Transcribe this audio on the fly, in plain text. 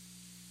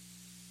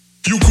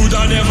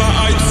coulda never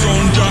hide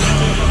from Jah.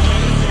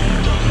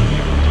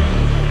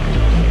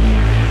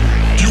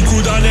 You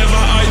coulda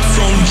never hide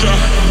from Jah.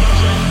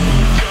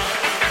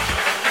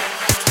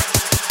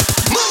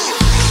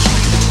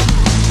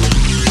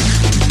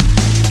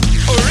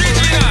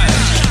 Original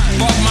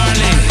Bob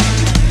Marley,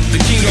 the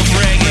king of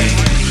reggae.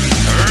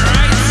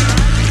 Right?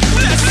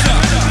 Bless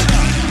up.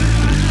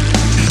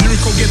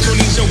 Lyrical ghetto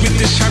ninja with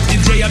the sharp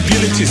DJ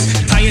abilities.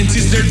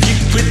 Scientists, they're geek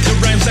with the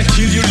rhymes that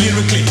kill you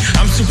lyrically.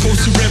 I'm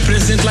supposed to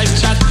represent life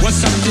chat,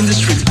 what's up in the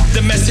street.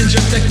 The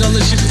messenger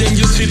technology, then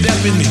you see that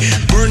with me.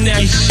 Burn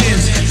their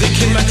shins, they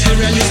kill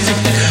materialistic.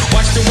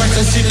 Watch the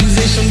Western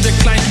civilization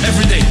decline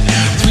every day.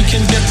 We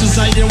can get to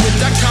Zion with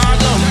that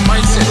carnal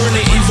mindset. Burn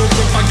the evil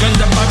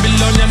propaganda,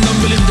 Babylonian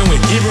unbelief the way.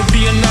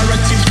 European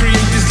narratives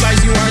create these lies,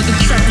 you are the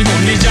trapping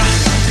of Ninja.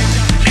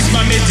 It's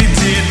my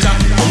meditator,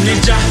 only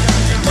Jah.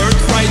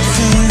 Earth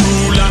rightful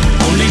ruler,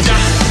 only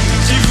Jah.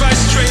 Divine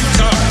strength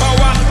of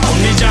power,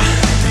 only Jah.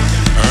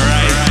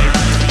 Alright.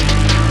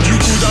 You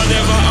coulda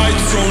never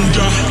hide from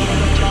Jah.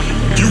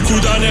 You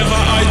coulda never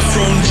hide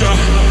from Jah.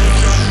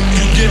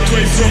 You get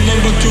away from him,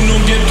 but you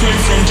don't get away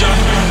from Jah.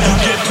 You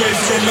get away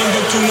from him,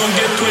 but you don't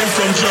get away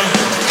from Jah.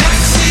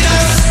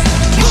 Exodus,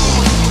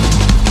 move.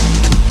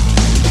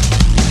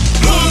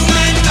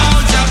 Movement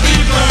of Jah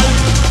people.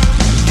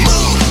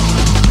 Move.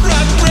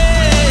 Rock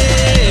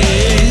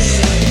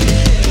praise.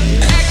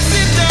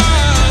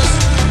 Exodus,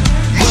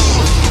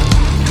 move.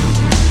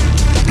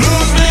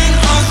 Movement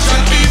of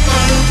Jah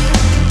people.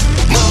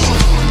 Move.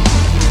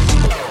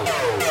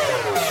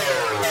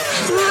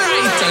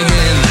 Right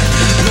again.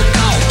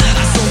 Local,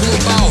 ação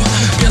global.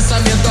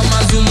 Pensamento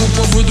amazônico no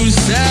povo dos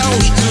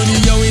céus.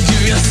 União e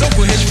diversão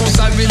com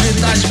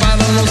responsabilidade para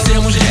não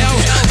sermos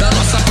réus da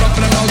nossa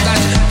própria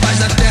maldade. Paz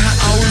da terra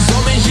aos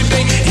homens de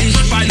bem e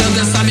espalhando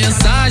essa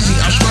mensagem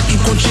aos 4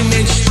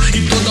 continentes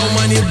e toda a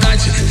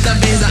humanidade.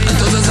 Também a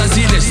todas as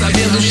ilhas,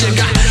 sabendo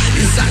chegar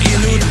e sair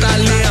no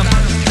talento.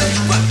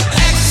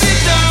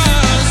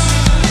 Exodus,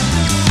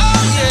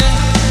 oh yeah.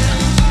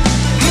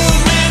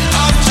 Movement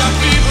of Jah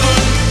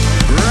people.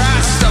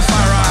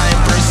 Rastafari,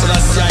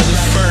 personal side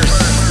first.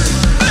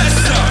 Bless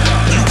up.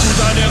 You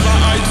coulda never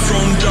hide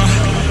from Jah.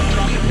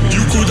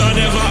 You coulda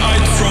never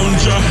hide from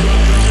Jah.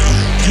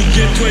 You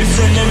get away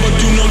from him, but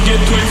you don't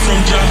get away from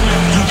Jah.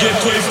 You get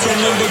away from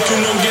him, but you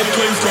don't get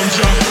away from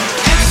Jah.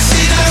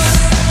 Exodus,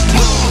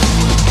 move.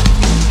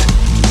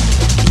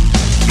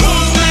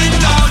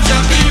 Movement of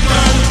Jah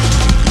people.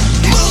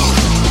 Move.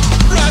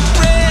 Rock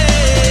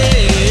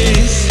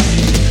praise.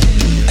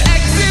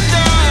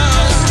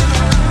 Exodus,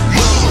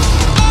 move.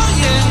 Oh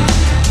yeah.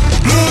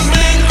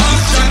 Movement of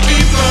Jah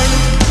people.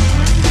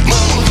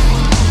 Move.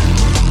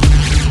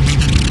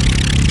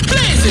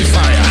 Blazing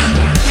fire.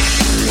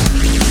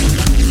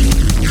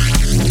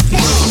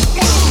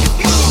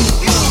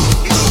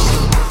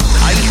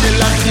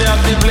 I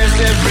be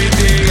blessed every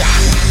day.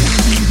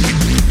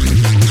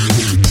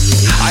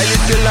 I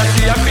little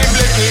lucky, I be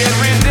blessed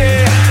every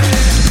day.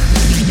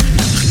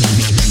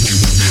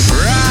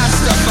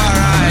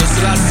 Rastafari,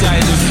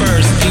 Selassie the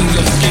first, King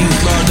of kings,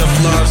 Lord of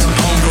lords.